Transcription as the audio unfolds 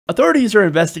Authorities are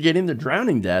investigating the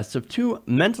drowning deaths of two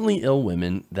mentally ill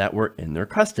women that were in their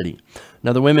custody.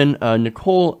 Now, the women,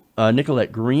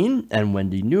 Nicolette Green and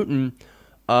Wendy Newton,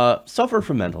 suffer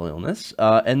from mental illness,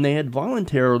 and they had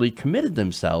voluntarily committed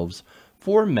themselves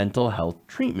for mental health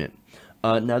treatment.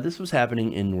 Now, this was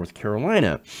happening in North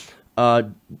Carolina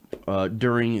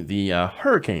during the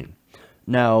hurricane.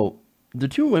 Now, the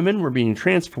two women were being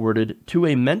transported to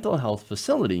a mental health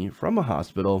facility from a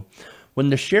hospital when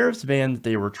the sheriff's van that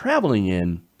they were traveling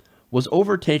in was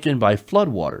overtaken by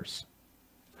floodwaters.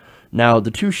 Now, the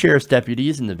two sheriff's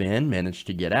deputies in the van managed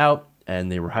to get out,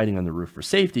 and they were hiding on the roof for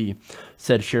safety,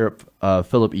 said Sheriff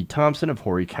Philip E. Thompson of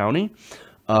Horry County.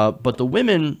 But the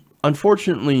women,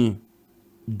 unfortunately,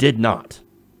 did not.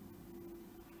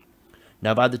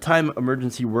 Now, by the time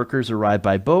emergency workers arrived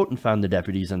by boat and found the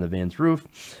deputies on the van's roof,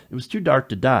 it was too dark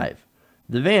to dive.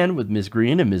 The van, with Ms.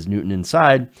 Green and Ms. Newton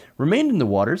inside, remained in the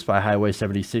waters by Highway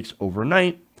 76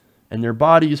 overnight, and their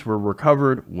bodies were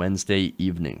recovered Wednesday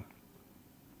evening.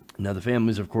 Now, the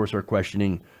families, of course, are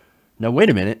questioning, now, wait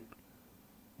a minute.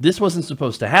 This wasn't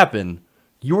supposed to happen.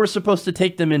 You were supposed to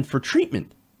take them in for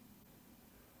treatment.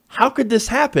 How could this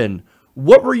happen?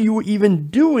 What were you even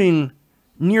doing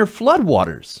near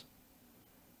floodwaters?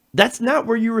 That's not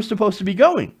where you were supposed to be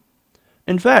going.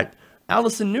 In fact,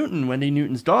 Allison Newton, Wendy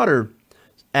Newton's daughter,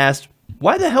 asked,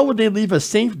 why the hell would they leave a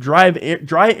safe, dry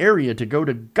area to go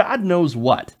to God knows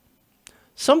what?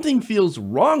 Something feels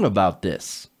wrong about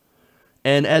this.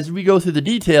 And as we go through the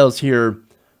details here,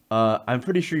 I'm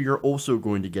pretty sure you're also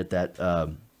going to get that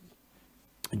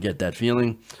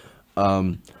feeling.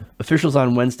 Officials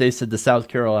on Wednesday said the South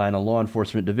Carolina Law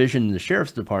Enforcement Division and the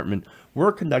Sheriff's Department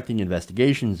were conducting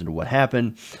investigations into what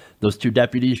happened. Those two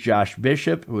deputies, Josh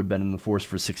Bishop, who had been in the force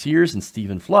for 6 years, and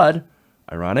Stephen Flood,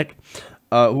 ironic,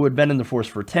 who had been in the force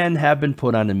for 10, have been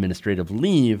put on administrative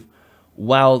leave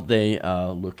while they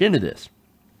look into this.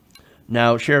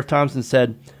 Now, Sheriff Thompson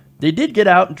said they did get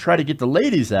out and try to get the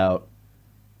ladies out,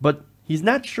 but he's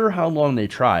not sure how long they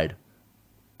tried.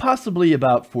 Possibly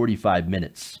about 45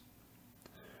 minutes.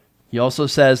 He also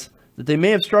says that they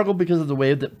may have struggled because of the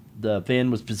way that the van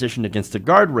was positioned against the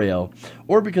guardrail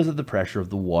or because of the pressure of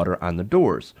the water on the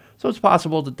doors. So it's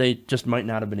possible that they just might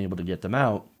not have been able to get them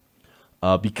out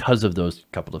because of those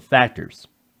couple of factors.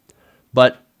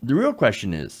 But the real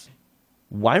question is,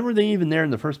 why were they even there in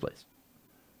the first place?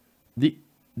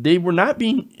 They were not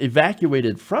being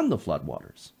evacuated from the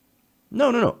floodwaters.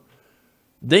 No.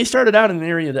 They started out in an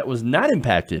area that was not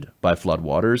impacted by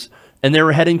floodwaters, and they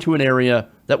were heading to an area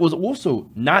that was also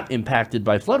not impacted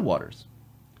by floodwaters.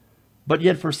 But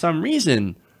yet, for some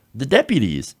reason, the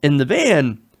deputies in the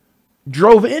van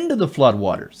drove into the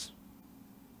floodwaters.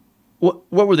 What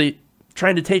were they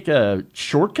trying to take a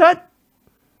shortcut?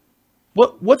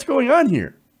 What's going on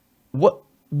here? What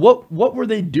were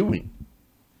they doing?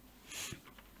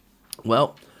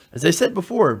 Well, as I said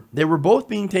before, they were both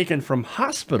being taken from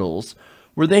hospitals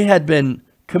where they had been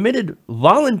committed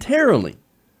voluntarily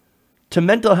to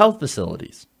mental health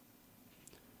facilities.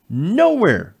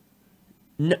 Nowhere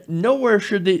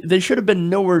should they should have been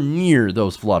nowhere near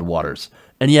those floodwaters.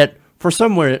 And yet, for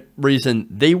some reason,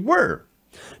 they were.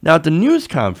 Now, at the news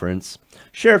conference,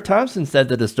 Sheriff Thompson said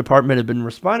that his department had been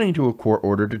responding to a court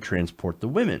order to transport the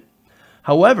women.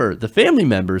 However, the family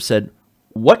members said,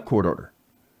 what court order?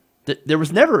 There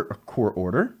was never a court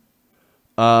order.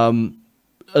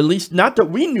 At least not that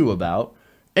we knew about.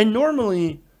 And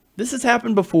normally, this has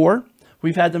happened before.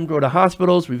 We've had them go to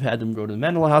hospitals. We've had them go to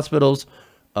mental hospitals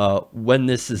when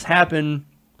this has happened.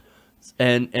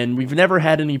 And we've never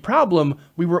had any problem.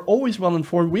 We were always well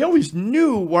informed. We always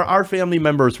knew where our family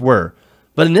members were.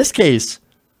 But in this case,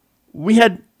 we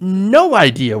had no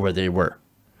idea where they were.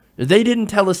 They didn't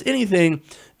tell us anything.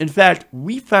 In fact,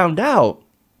 we found out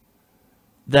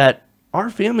that our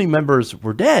family members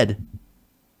were dead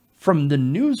from the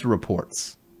news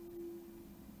reports.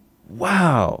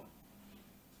 Wow.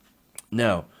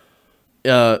 Now,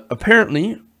 it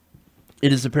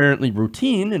is apparently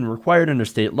routine and required under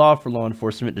state law for law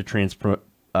enforcement to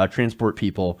transport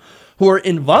people who are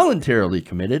involuntarily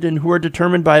committed and who are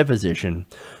determined by a physician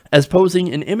as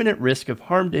posing an imminent risk of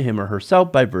harm to him or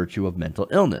herself by virtue of mental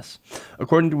illness,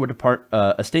 according to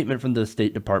a statement from the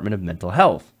State Department of Mental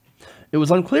Health. It was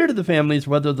unclear to the families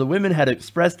whether the women had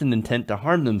expressed an intent to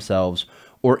harm themselves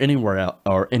or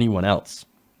anyone else.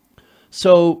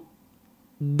 So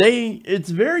it's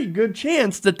a very good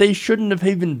chance that they shouldn't have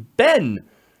even been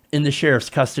in the sheriff's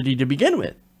custody to begin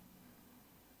with,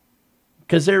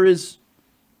 because there is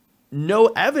no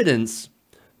evidence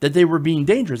that they were being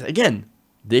dangerous. Again,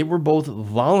 they were both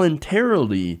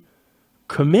voluntarily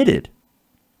committed.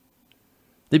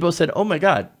 They both said, oh my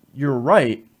God, you're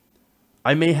right.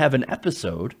 I may have an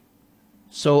episode.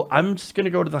 So I'm just going to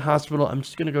go to the hospital. I'm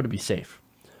just going to go to be safe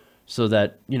so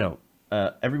that,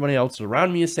 everybody else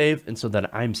around me is safe and so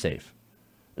that I'm safe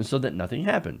and so that nothing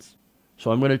happens.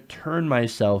 So I'm going to turn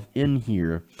myself in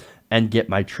here and get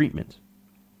my treatment.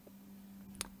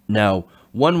 Now,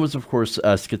 one was, of course,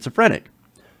 schizophrenic.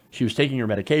 She was taking her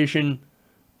medication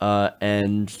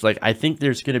and I think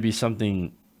there's going to be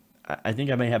something. I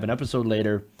think I may have an episode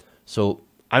later. So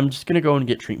I'm just going to go and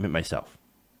get treatment myself.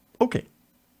 Okay.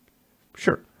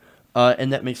 Sure.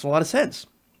 And that makes a lot of sense.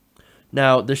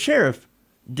 Now, the sheriff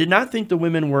did not think the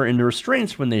women were in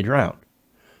restraints when they drowned.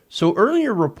 So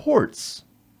earlier reports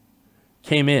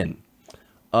came in.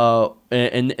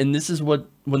 And this is when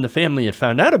the family had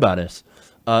found out about us,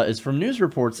 is from news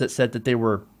reports that said that they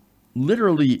were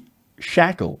literally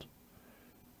shackled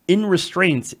in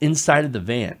restraints inside of the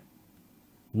van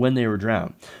when they were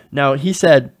drowned. Now, he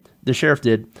said, the sheriff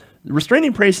did,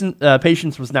 restraining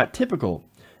patients was not typical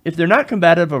if they're not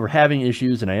combative or having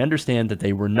issues, and I understand that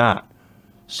they were not.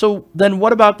 So then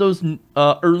what about those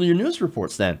earlier news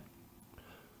reports then?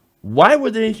 Why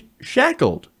were they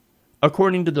shackled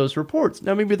according to those reports?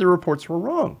 Now, maybe the reports were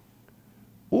wrong.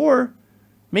 Or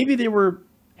maybe they were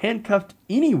handcuffed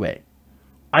anyway.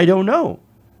 I don't know.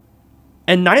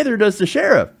 And neither does the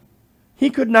sheriff. He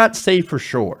could not say for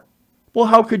sure. Well,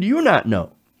 how could you not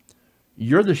know?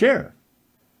 You're the sheriff.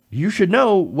 You should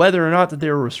know whether or not that they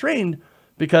were restrained.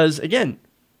 Because, again,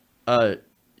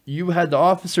 you had the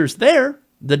officers there,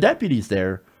 the deputies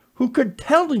there, who could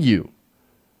tell you,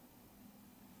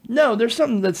 no, there's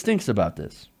something that stinks about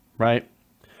this, right?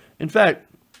 In fact,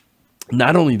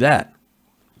 not only that,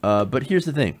 but here's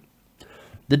the thing.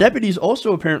 The deputies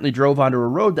also apparently drove onto a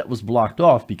road that was blocked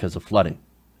off because of flooding.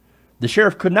 The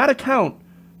sheriff could not account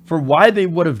for why they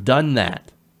would have done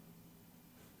that.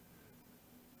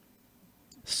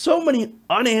 So many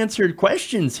unanswered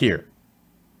questions here.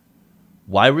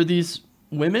 Why were these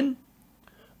women,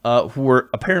 who were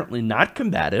apparently not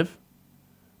combative,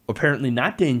 apparently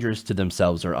not dangerous to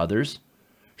themselves or others,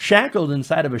 shackled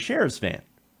inside of a sheriff's van?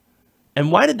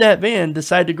 And why did that van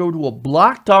decide to go to a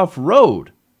blocked off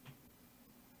road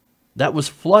that was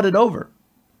flooded over?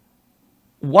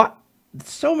 What?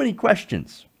 So many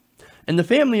questions. And the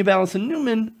family of Allison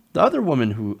Newman, the other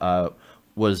woman who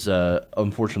was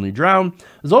unfortunately drowned,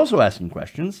 is also asking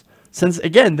questions. Since,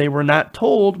 again, they were not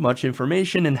told much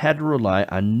information and had to rely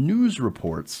on news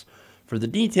reports for the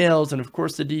details. And, of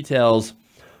course, the details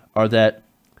are that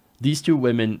these two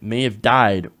women may have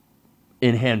died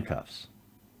in handcuffs.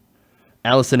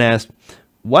 Allison asked,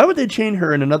 why would they chain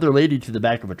her and another lady to the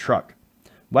back of a truck?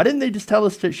 Why didn't they just tell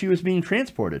us that she was being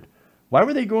transported? Why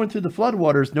were they going through the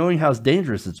floodwaters knowing how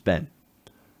dangerous it's been?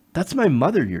 That's my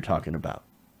mother you're talking about.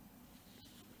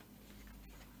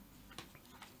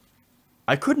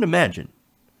 I couldn't imagine.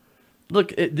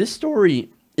 Look, this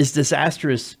story is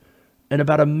disastrous in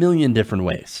about a million different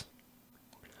ways.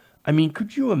 I mean,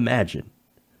 could you imagine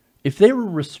if they were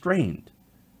restrained,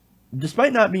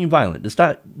 despite not being violent,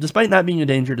 despite not being a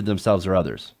danger to themselves or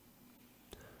others,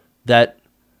 that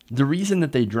the reason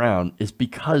that they drowned is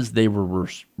because they were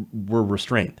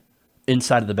restrained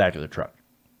inside of the back of the truck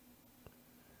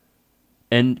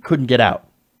and couldn't get out?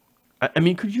 I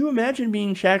mean, could you imagine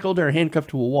being shackled or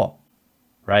handcuffed to a wall?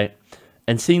 Right?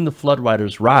 And seeing the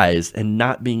floodwaters rise and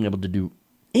not being able to do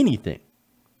anything.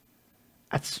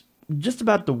 That's just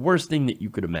about the worst thing that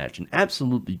you could imagine.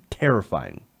 Absolutely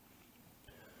terrifying.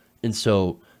 And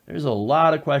so there's a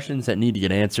lot of questions that need to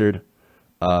get answered.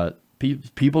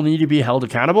 People need to be held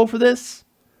accountable for this.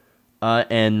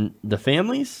 And the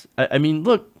families, I mean,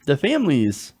 look, the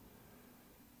families,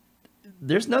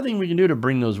 there's nothing we can do to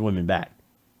bring those women back.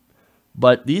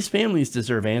 But these families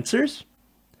deserve answers.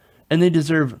 And they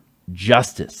deserve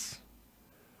justice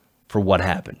for what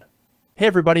happened. Hey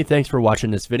everybody, thanks for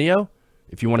watching this video.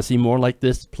 If you want to see more like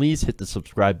this, please hit the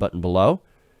subscribe button below.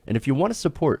 And if you want to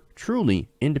support truly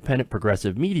independent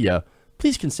progressive media,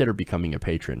 please consider becoming a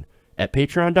patron at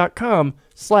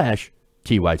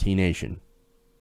patreon.com/TYTNation.